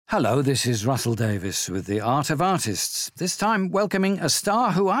Hello, this is Russell Davis with The Art of Artists, this time welcoming a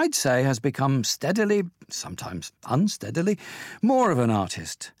star who I'd say has become steadily, sometimes unsteadily, more of an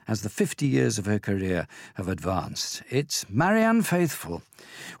artist as the 50 years of her career have advanced. It's Marianne Faithfull,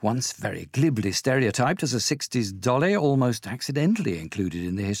 once very glibly stereotyped as a 60s dolly, almost accidentally included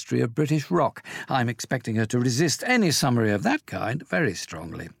in the history of British rock. I'm expecting her to resist any summary of that kind very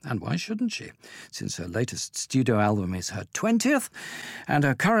strongly. And why shouldn't she? Since her latest studio album is her 20th, and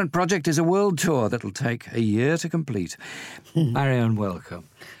her current project is a world tour that'll take a year to complete. Marianne, welcome.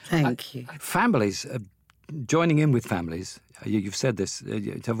 Thank you. Families, joining in with families, you've said this,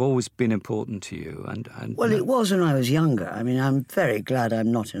 have always been important to you. Well, it was when I was younger. I mean, I'm very glad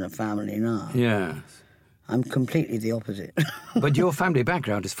I'm not in a family now. Yes. I'm completely the opposite. But your family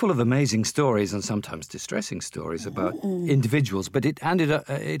background is full of amazing stories and sometimes distressing stories about individuals, but it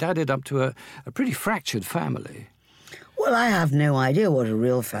added up to a pretty fractured family. Well, I have no idea what a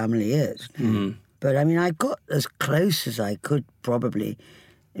real family is. But, I mean, I got as close as I could, probably.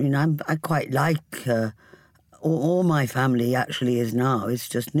 I mean, I quite like... all my family actually is now. It's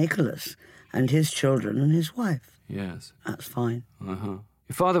just Nicholas and his children and his wife. Yes. That's fine. Uh-huh.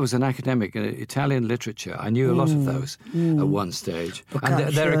 Your father was an academic in Italian literature. I knew a lot of those at one stage. Boccaccio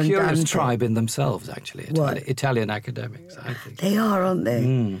and they're a curious Dante. tribe in themselves, actually, Italian academics, I think. They are, aren't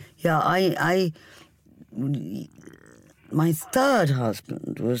they? Yeah, my third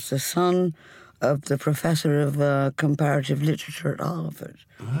husband was the son of the professor of comparative literature at Harvard,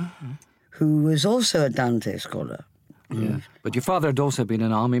 who was also a Dante scholar. Yeah. But your father had also been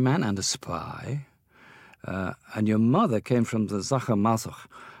an army man and a spy, and your mother came from the Zachermazoch,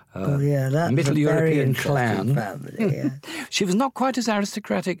 Middle European clan. Family, yeah. She was not quite as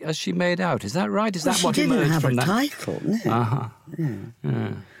aristocratic as she made out. Is that right? Is that what emerged from that? She didn't have a title, no.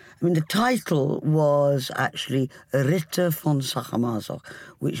 Yeah. I mean, the title was actually Ritter von Zachermazoch,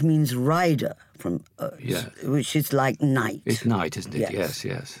 which means rider, which is like knight. It's knight, isn't it? Yes.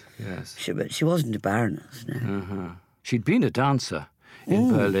 Yes. But she wasn't a baroness, no. She'd been a dancer in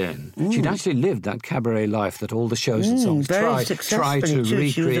Berlin. She'd actually lived that cabaret life that all the shows and songs try to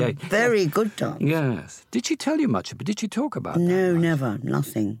recreate. She was a very good dancer. Yes. Did she tell you much? But did she talk about that? No, never.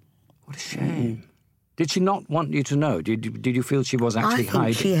 Nothing. What a shame. Did she not want you to know? Did you feel she was actually hiding? I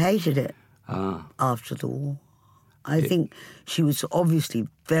think she hated it after the war. I think she was obviously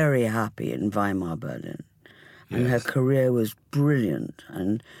very happy in Weimar, Berlin. And her career was brilliant.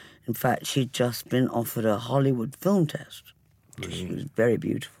 And, in fact, she'd just been offered a Hollywood film test. She was very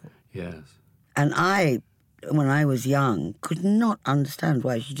beautiful. Yes. And I, when I was young, could not understand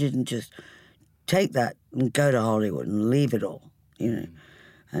why she didn't just take that and go to Hollywood and leave it all, you know.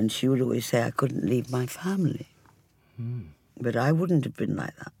 And she would always say, I couldn't leave my family. But I wouldn't have been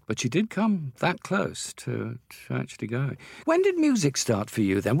like that. But she did come that close to actually going. When did music start for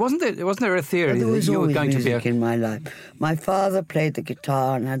you then? Wasn't there a theory that you were going to be in my life? My father played the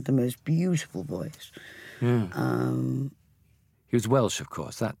guitar and had the most beautiful voice. Yeah. He was Welsh, of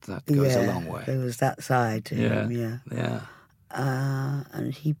course. That goes a long way. There was that side to him, Yeah.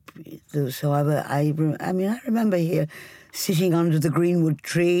 And I remember here sitting under the greenwood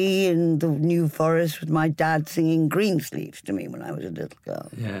tree in the New Forest with my dad singing Greensleeves to me when I was a little girl.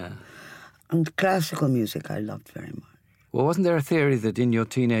 Yeah. And classical music I loved very much. Well, wasn't there a theory that in your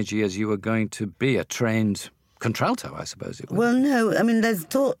teenage years you were going to be a trained contralto, I suppose it was? Well, no. I mean, they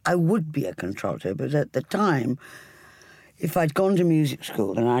thought I would be a contralto, but at the time, if I'd gone to music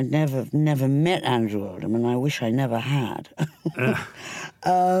school, then I'd never met Andrew Oldham, and I wish I never had.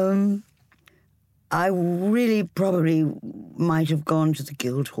 I really probably might have gone to the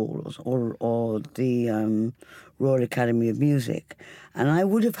Guildhall or the Royal Academy of Music, and I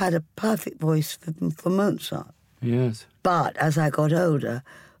would have had a perfect voice for Mozart. Yes. But as I got older,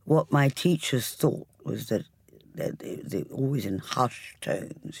 what my teachers thought was that they're always in hushed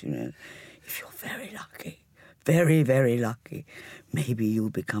tones, you know. If you're very lucky, very, very lucky, maybe you'll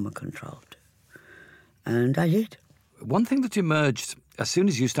become a contralto. And I did. One thing that emerged as soon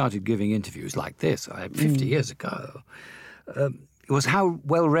as you started giving interviews like this, 50 years ago, was how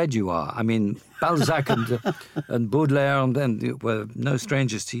well-read you are. I mean, Balzac and Baudelaire were no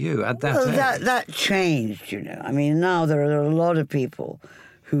strangers to you at that age. That changed, you know. I mean, now there are a lot of people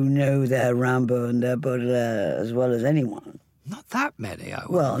who know their Rimbaud and their Baudelaire as well as anyone. Not that many, I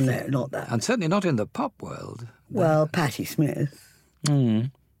would Well, no, think. not that. And certainly not in the pop world. Well, Patti Smith,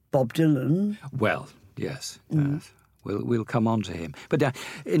 Bob Dylan. Well, yes. We'll come on to him. But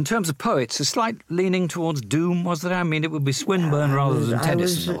in terms of poets, a slight leaning towards doom, was there? I mean, it would be Swinburne rather than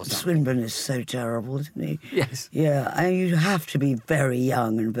Tennyson or something. Swinburne is so terrible, isn't he? Yes. Yeah, and you have to be very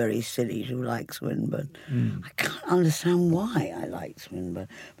young and very silly to like Swinburne. I can't understand why I like Swinburne.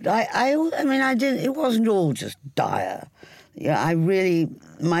 But I mean, I didn't. It wasn't all just dire. Yeah,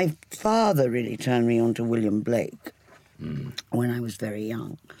 my father really turned me on to William Blake when I was very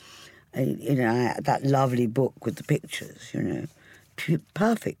young. That lovely book with the pictures,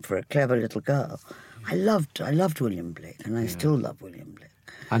 perfect for a clever little girl. I loved William Blake, and I still love William Blake.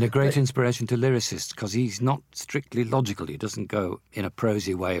 And a great inspiration to lyricists, because he's not strictly logical. He doesn't go in a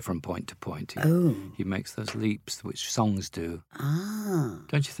prosy way from point to point. He makes those leaps which songs do. Don't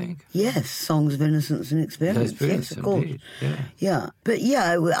you think? Yes, songs of innocence and experience. Yes, of course. Indeed. But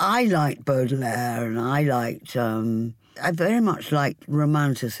I liked Baudelaire, and I very much liked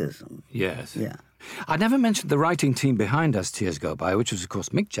Romanticism. Yes. Yeah. I never mentioned the writing team behind As Tears Go By, which was, of course,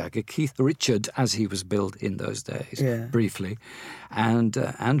 Mick Jagger, Keith Richard, as he was billed in those days, briefly, and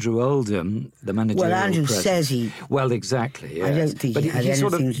Andrew Oldham, the managerial Well, Andrew president. says he... Well, exactly, yes. I don't think he had anything to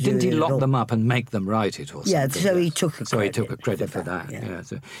do didn't he with it lock at all. them up and make them write it or something? Yeah, so he took a credit. So he took a credit for that. Yeah.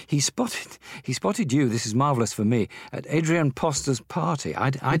 So he spotted you, this is marvellous for me, at Adrian Poster's party. I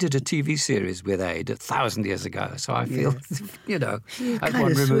did a TV series with Aid 1,000 years ago, so I feel, at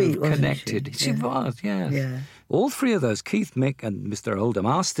one remove, connected. She was, yes. Yeah. All three of those, Keith, Mick and Mr. Oldham,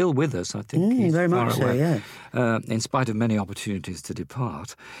 are still with us, I think. He's very far much so, away, yeah. in spite of many opportunities to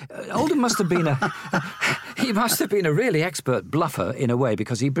depart. Oldham must have been he must have been a really expert bluffer in a way,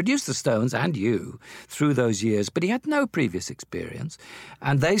 because he produced the Stones and you through those years, but he had no previous experience.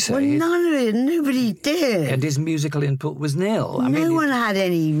 And they say... Well, none of it. Nobody did. And his musical input was nil. No one had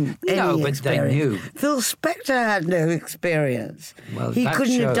any but experience. they knew. Phil Spector had no experience. Well, he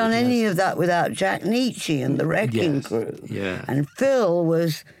couldn't have done any of that without Jack Nietzsche and the Wrecking Crew. Yeah. And Phil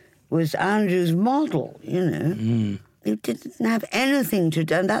was Andrew's model, He didn't have anything to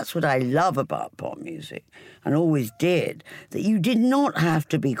do, and that's what I love about pop music, and always did, that you did not have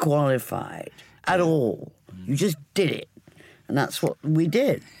to be qualified at all. You just did it, and that's what we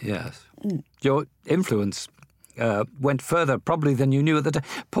did. Yes. Your influence went further probably than you knew at the time.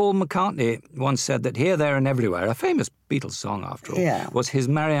 Paul McCartney once said that Here, There and Everywhere, a famous Beatles song after all, was his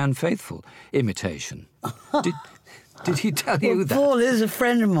Marianne Faithfull imitation. Did he tell you that? Paul is a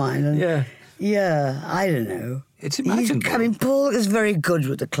friend of mine. And yeah, I don't know. It's imaginable. Paul is very good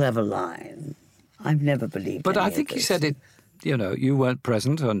with the clever line. I've never believed But any I of think this. he said it, you weren't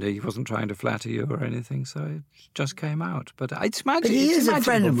present and he wasn't trying to flatter you or anything, so it just came out. But it's imaginable. But he is a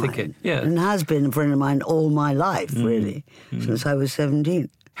friend of mine, and has been a friend of mine all my life, really, since I was 17.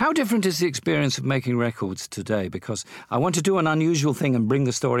 How different is the experience of making records today? Because I want to do an unusual thing and bring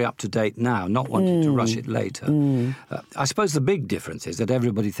the story up to date now, not wanting to rush it later. I suppose the big difference is that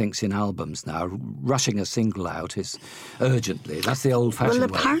everybody thinks in albums now. Rushing a single out is urgently. That's the old-fashioned way.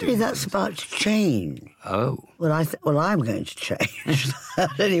 Well, apparently that's about to change. Oh. Well, I'm going to change.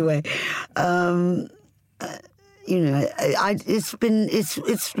 Anyway,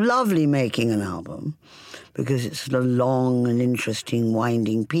 it's lovely making an album, because it's a long and interesting,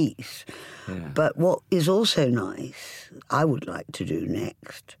 winding piece. Yeah. But what is also nice, I would like to do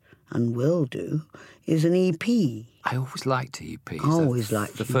next, and will do, is an EP. I always liked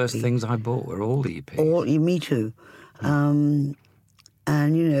EPs. The first things I bought were all EPs. Me too. And,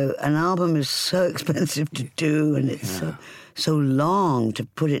 an album is so expensive to do, and it's so long to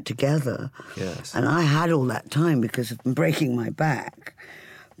put it together. Yes. And I had all that time because of breaking my back.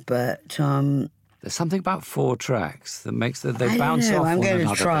 But... there's something about 4 tracks that makes they bounce off one another. I'm going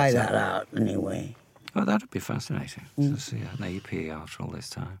to try that out anyway. Oh, that would be fascinating to see an EP after all this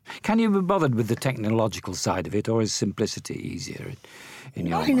time. Can you be bothered with the technological side of it, or is simplicity easier in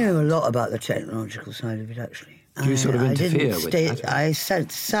your mind? I know a lot about the technological side of it, actually. Do you sort of interfere with that? I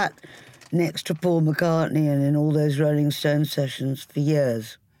sat next to Paul McCartney and in all those Rolling Stones sessions for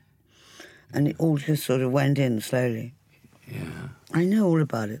years. And it all just sort of went in slowly. Yeah. I know all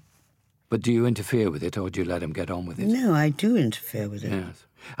about it. But do you interfere with it, or do you let him get on with it? No, I do interfere with it. Yes.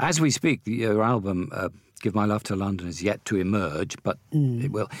 As we speak, your album, Give My Love to London, is yet to emerge, but it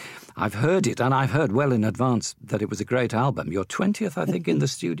will. I've heard it, and I've heard well in advance that it was a great album. Your 20th, I think, in the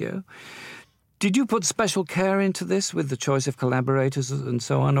studio. Did you put special care into this with the choice of collaborators and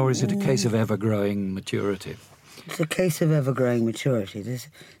so on, or is it a case of ever-growing maturity? It's a case of ever-growing maturity. This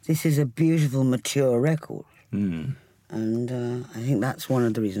is a beautiful, mature record. And I think that's one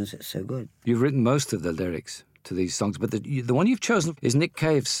of the reasons it's so good. You've written most of the lyrics to these songs, but the one you've chosen is Nick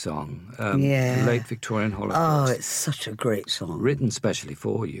Cave's song, The Late Victorian Holocaust. Oh, it's such a great song. Written specially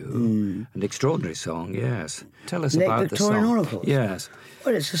for you. An extraordinary song, yes. Tell us about the Victorian song. Holocaust? Yes.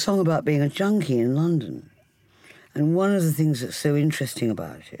 Well, it's a song about being a junkie in London. And one of the things that's so interesting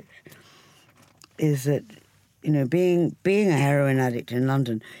about it is that, being a heroin addict in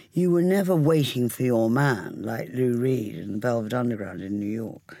London, you were never waiting for your man, like Lou Reed and the Velvet Underground in New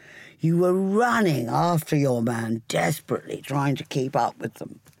York. You were running after your man, desperately trying to keep up with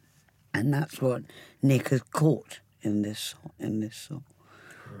them. And that's what Nick has caught in this song.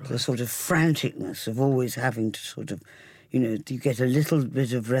 Right. The sort of franticness of always having to sort of, you get a little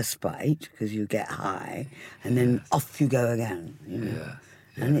bit of respite because you get high, and then off you go again. Yes.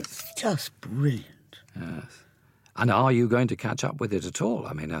 And it's just brilliant. Yes. And are you going to catch up with it at all?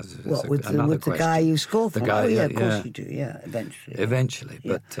 I mean, with the guy you score for? The guy, of course you do. Yeah, eventually. Eventually,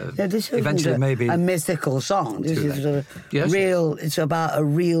 but this isn't eventually maybe a mythical song. This is real. It's about a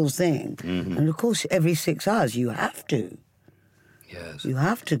real thing, and of course, every 6 hours you have to. Yes. You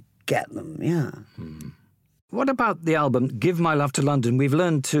have to get them. Yeah. What about the album "Give My Love to London"? We've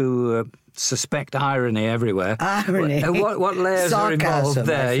learned to suspect irony everywhere. Irony. What layers are involved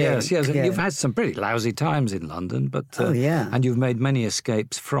there? Yes. Yeah. You've had some pretty lousy times in London, but and you've made many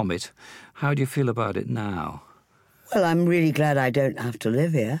escapes from it. How do you feel about it now? Well, I'm really glad I don't have to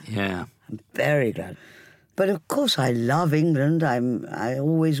live here. Yeah. I'm very glad. But of course, I love England. I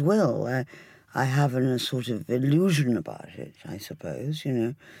always will. I have a sort of illusion about it, I suppose.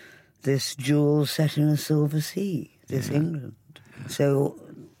 This jewel set in a silver sea. This England. Yeah. So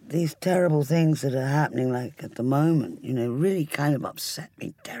these terrible things that are happening, like at the moment, really kind of upset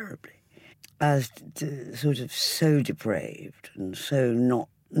me terribly. As sort of so depraved and so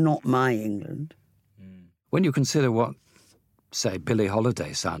not my England. When you consider what, say, Billie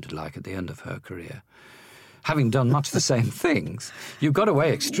Holiday sounded like at the end of her career, having done much the same things, you got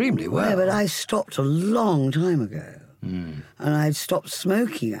away extremely well. Yeah, but I stopped a long time ago. And I'd stopped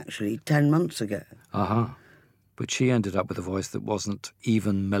smoking, actually, 10 months ago. Uh-huh. But she ended up with a voice that wasn't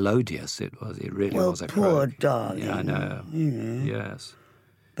even melodious. It really was a poor croak. darling. Yeah, I know. Yes.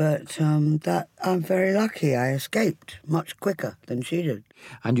 But that I'm very lucky. I escaped much quicker than she did.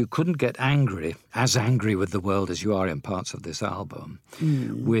 And you couldn't get as angry with the world as you are in parts of this album,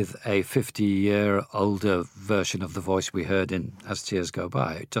 with a 50-year older version of the voice we heard in As Tears Go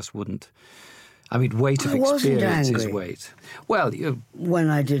By. It just wouldn't. I mean, weight of experience is weight. Well, when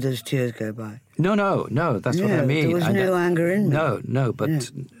I did As Tears Go By. No, that's what I mean. There was no anger in me. No,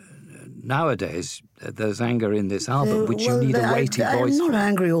 but nowadays there's anger in this album, which you need a weighty voice I'm not for.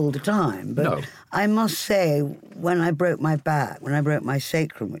 angry all the time, but I must say, when I broke my back, when I broke my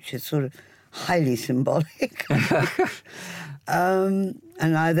sacrum, which is sort of highly symbolic, and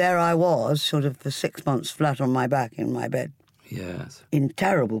there I was, sort of for 6 months flat on my back in my bed. Yes. In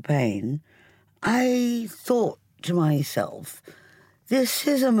terrible pain. I thought to myself, this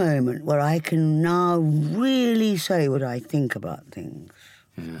is a moment where I can now really say what I think about things.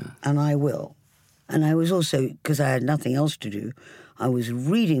 Yeah. And I will. And I was also, because I had nothing else to do, I was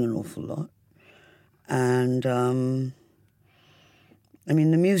reading an awful lot. And,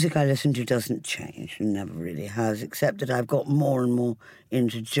 the music I listen to doesn't change, and never really has, except that I've got more and more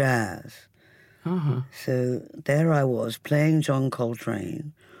into jazz. Uh-huh. So there I was, playing John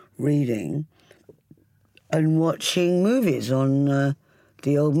Coltrane, reading, and watching movies on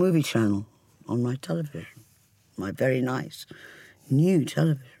the old movie channel on my television. My very nice new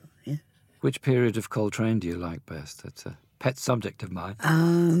television, yes. Which period of Coltrane do you like best? It's a pet subject of mine.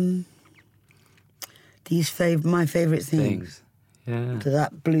 My favourite things. Yeah. To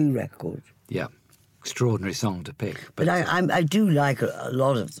that Blue record. Yeah. Extraordinary song to pick. But I do like a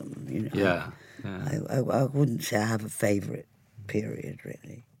lot of them, Yeah. I wouldn't say I have a favourite period,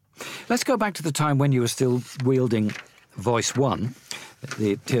 really. Let's go back to the time when you were still wielding voice one,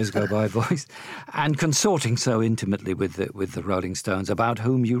 the Tears Go By voice, and consorting so intimately with the Rolling Stones, about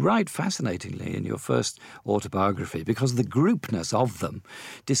whom you write fascinatingly in your first autobiography, because the groupness of them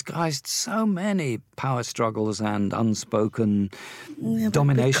disguised so many power struggles and unspoken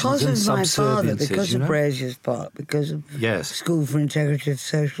dominations and subserviences. Because of Brazier's part, because of School for Integrative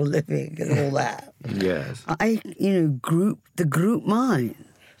Social Living and all that. Yes. The group mind.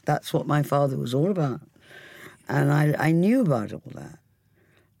 That's what my father was all about. And I knew about all that.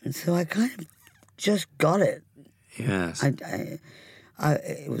 And so I kind of just got it. Yes.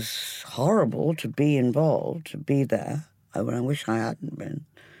 It was horrible to be involved, to be there. I wish I hadn't been.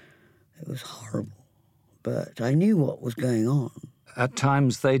 It was horrible. But I knew what was going on. At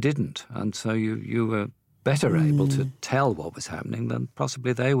times they didn't. And so you were better able to tell what was happening than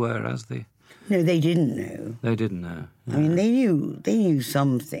possibly they were as the No, they didn't know. They didn't know. I mean, they knew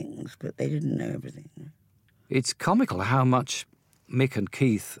some things, but they didn't know everything. It's comical how much Mick and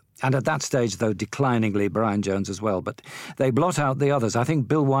Keith, and at that stage, though, decliningly Brian Jones as well, but they blot out the others. I think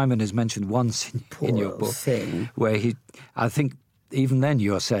Bill Wyman is mentioned once in your book, where I think even then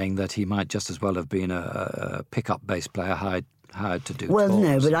you're saying that he might just as well have been a pickup bass player hired to do Well, tours.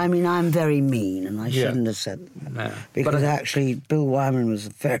 no, but I mean, I'm very mean, and I shouldn't have said that. No. Because actually, Bill Wyman was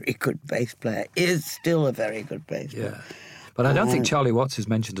a very good bass player, is still a very good bass player. Yeah. But I don't think Charlie Watts is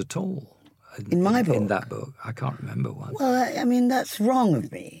mentioned at all. In my book? In that book. I can't remember one. Well, I mean, that's wrong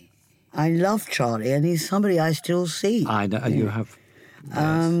of me. I love Charlie, and he's somebody I still see. I know, you have... Yes.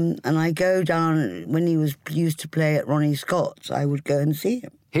 And I go down, when he used to play at Ronnie Scott's, I would go and see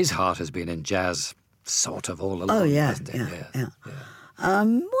him. His heart has been in jazz sort of all along, hasn't it? Yeah.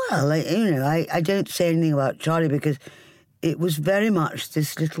 Well, I don't say anything about Charlie because it was very much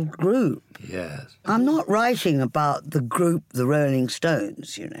this little group. Yes. I'm not writing about the group, the Rolling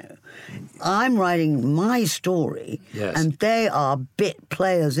Stones, I'm writing my story, yes. and they are bit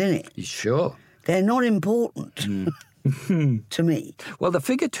players in it. You sure? They're not important to me. Well, the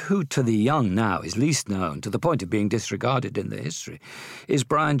figure who to the young now is least known, to the point of being disregarded in the history, is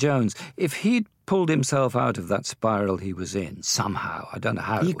Brian Jones. If he'd pulled himself out of that spiral he was in, somehow, I don't know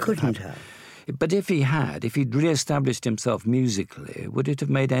how He couldn't have. But if he'd re-established himself musically, would it have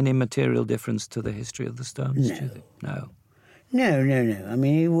made any material difference to the history of the Stones? No. Do you think? No. No. I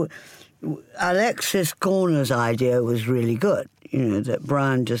mean, Alexis Corner's idea was really good, that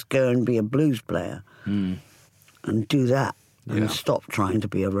Brian just go and be a blues player and do that and stop trying to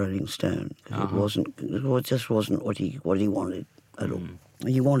be a Rolling Stone. It just wasn't what he wanted at all.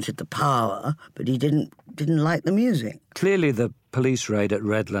 He wanted the power, but he didn't like the music. Clearly, the police raid at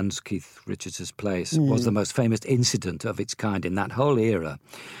Redlands, Keith Richards' place, was the most famous incident of its kind in that whole era.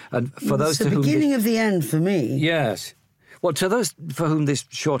 And for those it's the beginning of the end for me. Yes. Well, to those for whom this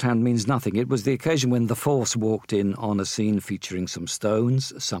shorthand means nothing, it was the occasion when the Force walked in on a scene featuring some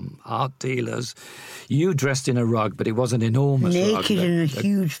Stones, some art dealers, you dressed in a rug, but it was an enormous rug. Naked in a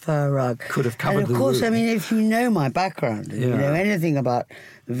huge fur rug. Could have covered the And of course, room. I mean, if you know my background, you know anything about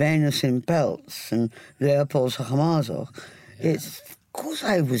Venus in Pelts and Leopold Sakamazov, of course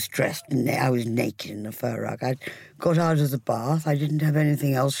I was I was naked in a fur rug. I got out of the bath. I didn't have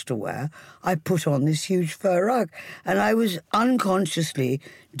anything else to wear. I put on this huge fur rug. And I was unconsciously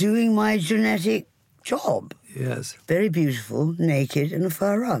doing my genetic job. Yes. Very beautiful, naked in a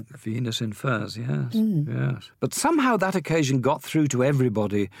fur rug. Venus in furs, yes, yes. But somehow that occasion got through to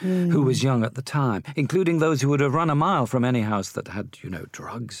everybody who was young at the time, including those who would have run a mile from any house that had,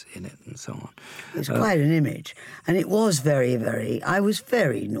 drugs in it and so on. It was quite an image. And it was very, I was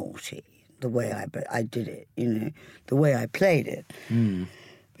very naughty, the way I did it, the way I played it.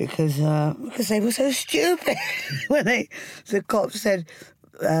 Because they were so stupid. When the cops said,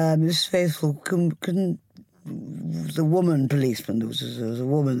 Miss Faithfull, can the woman policeman, there was a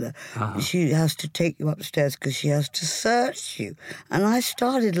woman there, she has to take you upstairs because she has to search you. And I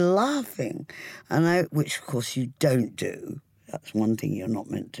started laughing, which of course you don't do. That's one thing you're not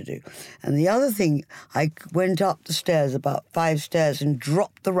meant to do. And the other thing, I went up the stairs, about 5 stairs, and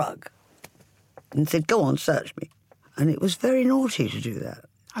dropped the rug and said, go on, search me. And it was very naughty to do that.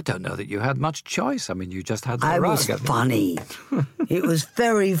 I don't know that you had much choice. I mean, you just had the rug. I was funny. It was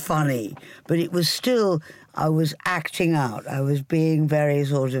very funny. But it was still, I was acting out. I was being very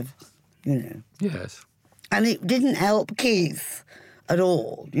sort of, Yes. And it didn't help Keith at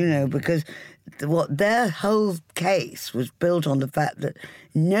all, because their whole case was built on the fact that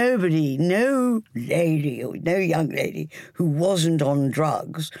no lady or no young lady who wasn't on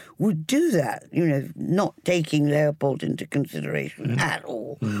drugs would do that, not taking Leopold into consideration at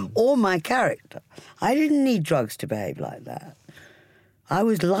all, or my character. I didn't need drugs to behave like that. I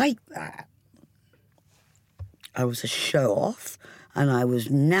was like that. I was a show-off, and I was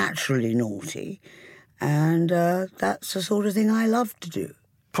naturally naughty, and that's the sort of thing I love to do.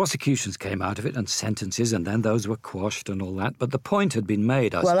 Prosecutions came out of it and sentences, and then those were quashed and all that. But the point had been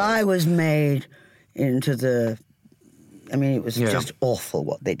made, I suppose. Well, I was made into it was just awful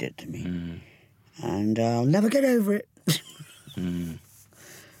what they did to me. And I'll never get over it.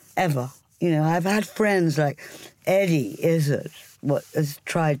 Ever. I've had friends like Eddie Izzard, has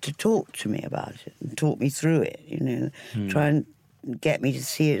tried to talk to me about it and talk me through it, try and get me to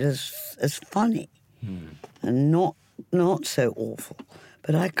see it as funny and not so awful.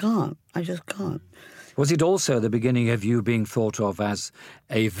 But I can't. I just can't. Was it also the beginning of you being thought of as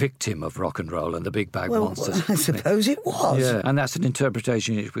a victim of rock and roll and the big bag monsters? I suppose it was. Yeah, and that's an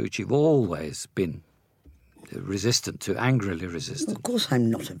interpretation which you've always been angrily resistant. Of course I'm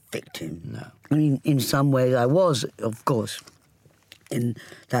not a victim. No. I mean, in some ways I was, of course, in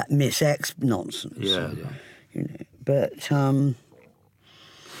that Miss X nonsense. Yeah. You know,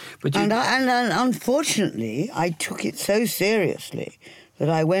 and unfortunately, I took it so seriously that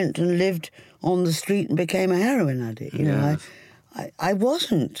I went and lived on the street and became a heroin addict. You know, I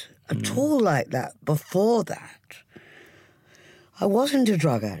wasn't at all like that before that. I wasn't a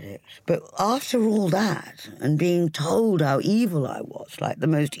drug addict, but after all that and being told how evil I was, like the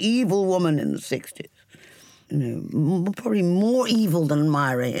most evil woman in the 60s, you know, probably more evil than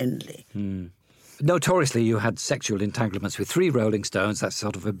Myra Hindley. Notoriously, you had sexual entanglements with 3 Rolling Stones. That's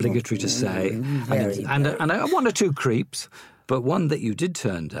sort of obligatory to say. And one or 2 creeps, but one that you did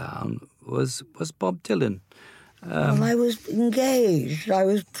turn down was Bob Dylan. Well, I was engaged, I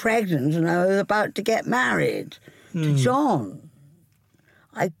was pregnant, and I was about to get married to John.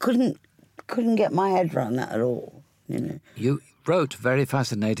 I couldn't get my head around that at all, you know. You wrote very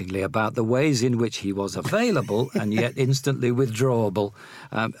fascinatingly about the ways in which he was available and yet instantly withdrawable,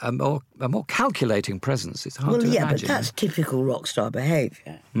 a more calculating presence. It's hard to imagine. Well, yeah, but that's typical rock star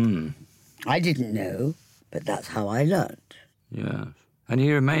behaviour. I didn't know, but that's how I learned. Yeah. And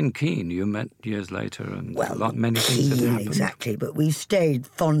he remained keen. You met years later, and many things had happened. Exactly, but we stayed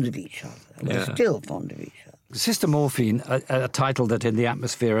fond of each other. We're still fond of each other. Sister Morphine, a title that in the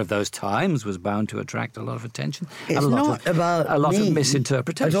atmosphere of those times was bound to attract a lot of attention. It's not about a lot of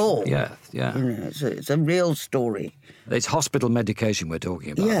misinterpretation. At all. Yeah. You know, it's a real story. It's hospital medication we're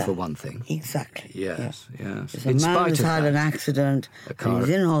talking about, for one thing. Exactly. Yes. It's a man who's had an accident, and he's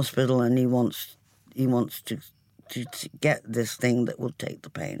in hospital, and he wants to get this thing that will take the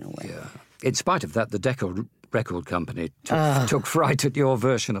pain away. Yeah. In spite of that, the Decca record company took fright at your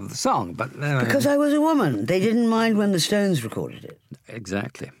version of the song, but because I was a woman, they didn't mind when the Stones recorded it.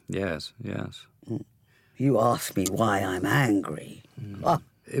 Exactly. Yes. You ask me why I'm angry.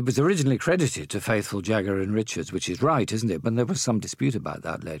 It was originally credited to Faithfull, Jagger and Richards, which is right, isn't it? But there was some dispute about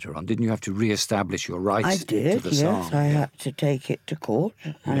that later on. Didn't you have to re-establish your rights to the song? I had to take it to court,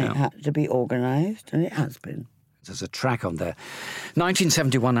 and it had to be organised, and it has been. There's a track on their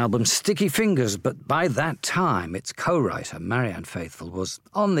 1971 album, Sticky Fingers, but by that time, its co-writer, Marianne Faithfull, was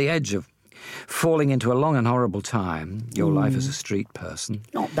on the edge of falling into a long and horrible time, your life as a street person.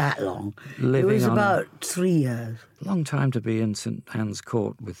 Not that long. It was about 3 years. Long time to be in St Anne's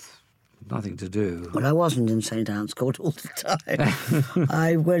Court with nothing to do. Well, I wasn't in St Anne's Court all the time.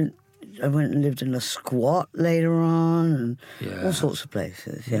 I went and lived in a squat later on and all sorts of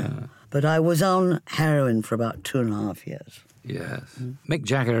places, But I was on heroin for about 2.5 years. Yes. Mick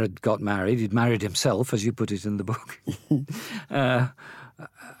Jagger had got married. He'd married himself, as you put it in the book.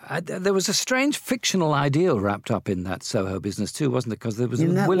 There was a strange fictional ideal wrapped up in that Soho business too, wasn't there? Because there was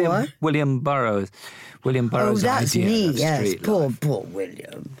William Burroughs. Oh, that's idea me, of yes. street Poor life.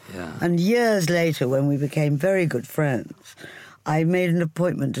 William. Yeah. And years later, when we became very good friends, I made an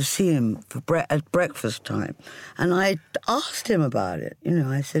appointment to see him at breakfast time. And I asked him about it. You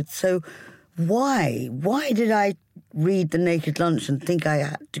know, I said, so why did I read The Naked Lunch and think I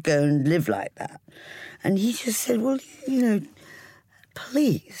had to go and live like that? And he just said, well, you know,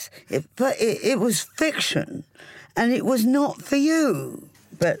 please. But it was fiction, and it was not for you.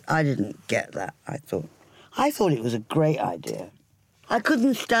 But I didn't get that. I thought it was a great idea. I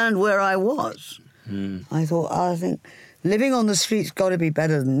couldn't stand where I was. I think living on the street's got to be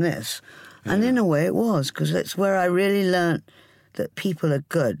better than this. And in a way it was, because that's where I really learnt that people are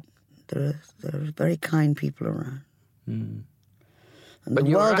good. There are very kind people around. And the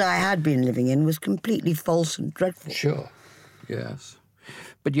world I had been living in was completely false and dreadful. Sure, yes.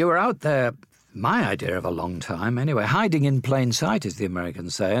 But you were out there, my idea of a long time anyway, hiding in plain sight, as the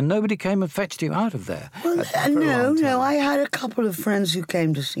Americans say, and nobody came and fetched you out of there. Well, no, I had a couple of friends who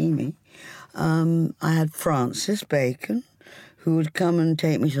came to see me. I had Francis Bacon, who would come and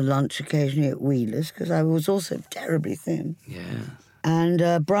take me to lunch occasionally at Wheeler's, because I was also terribly thin. Yeah.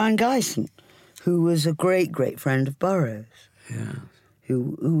 And Brian Geisen, who was a great, great friend of Burroughs. Yeah.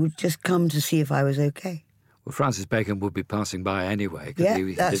 Who would just come to see if I was okay. Well, Francis Bacon would be passing by anyway. Yeah,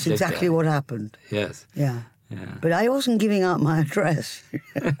 that's exactly what happened. Yes. Yeah. But I wasn't giving out my address.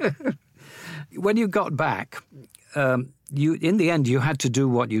 When you got back, in the end, you had to do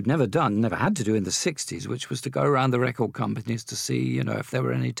what you'd never had to do in the 60s, which was to go around the record companies to see, you know, if there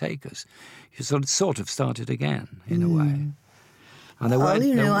were any takers. You sort of started again, in a way. And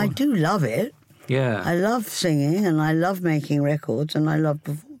I do love it. Yeah. I love singing, and I love making records, and I love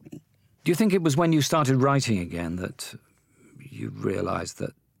performing. Do you think it was when you started writing again that you realised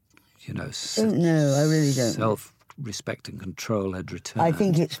that, you know... No, I really don't. respect and control had returned. I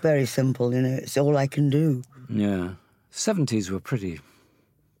think it's very simple, it's all I can do. Yeah. 70s were pretty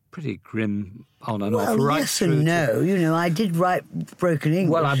grim on and off. Well, Right yes through and no. I did write broken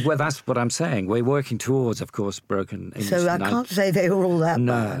English. Well, that's what I'm saying. We're working towards, of course, broken English. So I can't say they were all that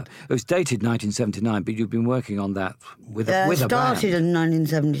bad. It was dated 1979, but you've been working on that with a band. Started in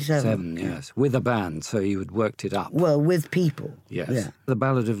 1977. Yes, with a band, so you had worked it up. Well, with people. Yes. Yeah. The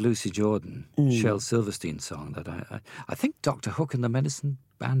Ballad of Lucy Jordan, Shel Silverstein song that I think Dr. Hook and the Medicine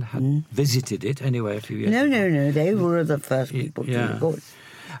Band had visited it anyway a few years ago. No. They were the first people to record it.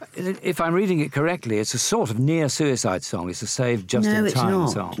 If I'm reading it correctly, it's a sort of near-suicide song. It's a saved just-in-time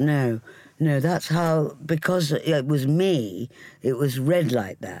song. No, that's how, because it was me, it was read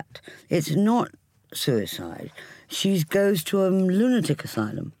like that. It's not suicide. She goes to a lunatic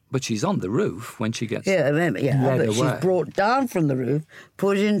asylum. But she's on the roof when she gets led away. She's brought down from the roof,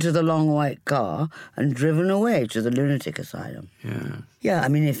 put into the long white car, and driven away to the lunatic asylum. Yeah. Yeah, I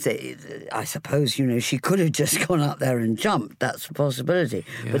mean, I suppose, she could have just gone up there and jumped. That's a possibility.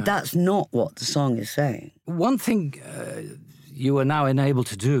 Yeah. But that's not what the song is saying. One thing you were now enabled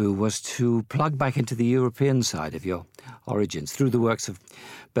to do was to plug back into the European side of your origins through the works of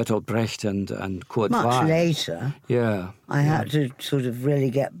Bertolt Brecht and Kurt Weill. Much later. Yeah. I had to sort of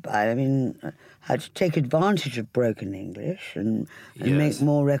really get by. I mean, I had to take advantage of broken English and make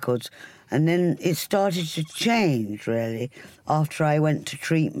more records. And then it started to change, really, after I went to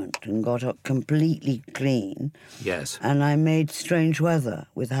treatment and got up completely clean. Yes. And I made Strange Weather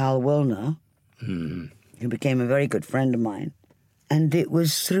with Hal Willner, who became a very good friend of mine. And it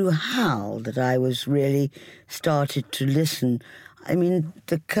was through Hal that I was really started to listen. I mean,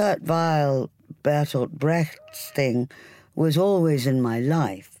 the Kurt Weill, Bertolt Brecht thing was always in my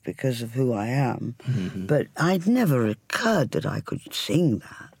life because of who I am. Mm-hmm. But I'd never occurred that I could sing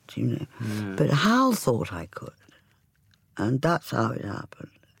that. Yeah. But Hal thought I could, and that's how it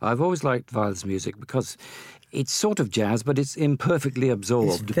happened. I've always liked Weill's music because it's sort of jazz, but it's imperfectly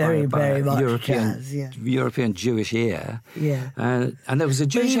absorbed it's very, by very much European, jazz, yeah. European Jewish ear. Yeah, and there was a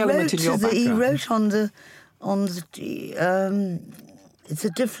Jewish element in your background. He wrote on the it's a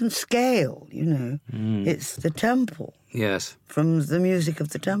different scale, It's the temple. Yes. From the music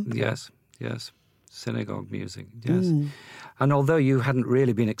of the temple. Yes. Synagogue music, yes. And although you hadn't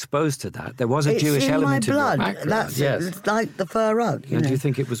really been exposed to that, there was a Jewish element in your background. That's it's like the fur rug. And do you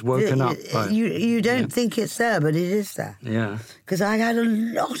think it was woken up by... You don't think it's there, but it is there. Yeah. Because I had a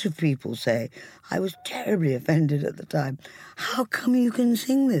lot of people say, I was terribly offended at the time, how come you can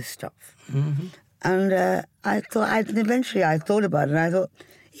sing this stuff? Mm-hmm. And eventually I thought about it, and I thought,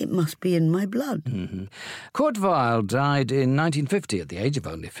 it must be in my blood. Mm-hmm. Kurt Weill died in 1950 at the age of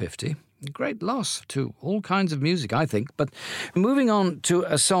only 50. Great loss to all kinds of music, I think. But moving on to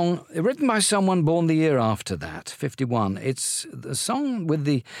a song written by someone born the year after that, 51. It's the song with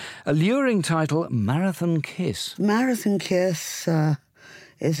the alluring title Marathon Kiss. Marathon Kiss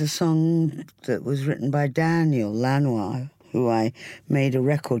is a song that was written by Daniel Lanois, who I made a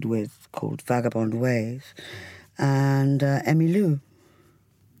record with called Vagabond Ways, and Emmylou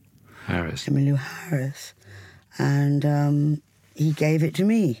Harris. And... he gave it to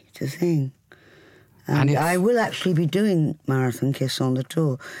me to sing. And I will actually be doing Marathon Kiss on the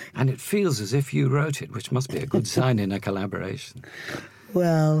tour. And it feels as if you wrote it, which must be a good sign in a collaboration.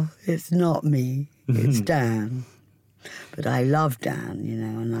 Well, it's not me. It's Dan. But I love Dan,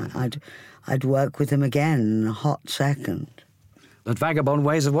 and I'd work with him again in a hot second. But Vagabond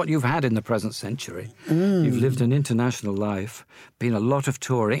Ways are what you've had in the present century. You've lived an international life, been a lot of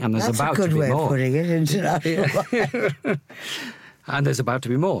touring, and there's about to be more. That's a good way of putting it, international life. And there's about to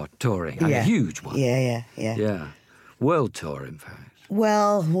be more touring, and a huge one. Yeah. World tour, in fact.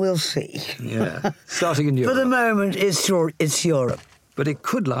 Well, we'll see. Yeah, starting in Europe. For the moment, it's Europe. But it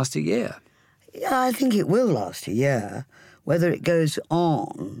could last a year. Yeah, I think it will last a year. Whether it goes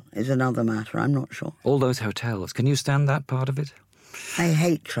on is another matter, I'm not sure. All those hotels, can you stand that part of it? I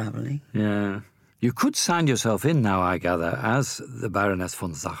hate travelling. Yeah. You could sign yourself in now, I gather, as the Baroness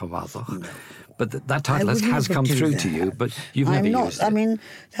von Sacher-Masoch. No. But that title has come through to you, but you've never used it. I mean,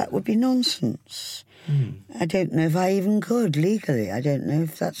 that would be nonsense. I don't know if I even could legally. I don't know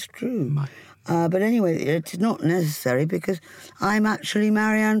if that's true. But anyway, it's not necessary because I'm actually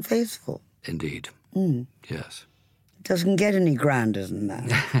Marianne Faithfull. Indeed. Yes. It doesn't get any grander than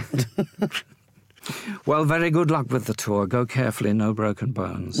that. Well, very good luck with the tour. Go carefully, no broken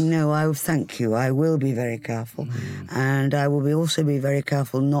bones. No, thank you. I will be very careful. And I will also be very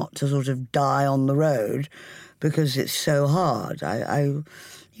careful not to sort of die on the road because it's so hard.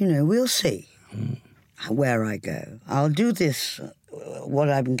 We'll see where I go. I'll do this, what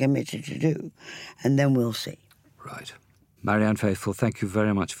I'm committed to do, and then we'll see. Right. Marianne Faithfull, thank you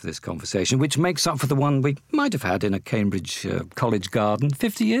very much for this conversation, which makes up for the one we might have had in a Cambridge college garden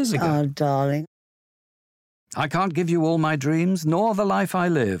 50 years ago. Oh, darling. I can't give you all my dreams, nor the life I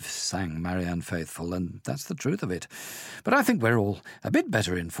live, sang Marianne Faithfull, and that's the truth of it. But I think we're all a bit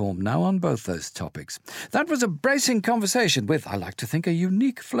better informed now on both those topics. That was a bracing conversation with, I like to think, a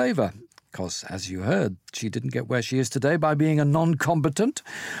unique flavour. Because, as you heard, she didn't get where she is today by being a non-combatant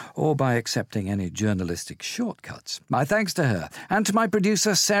or by accepting any journalistic shortcuts. My thanks to her and to my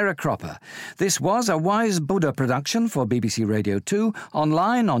producer, Sarah Cropper. This was a Wise Buddha production for BBC Radio 2,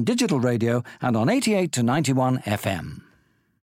 online, on digital radio and on 88 to 91 FM.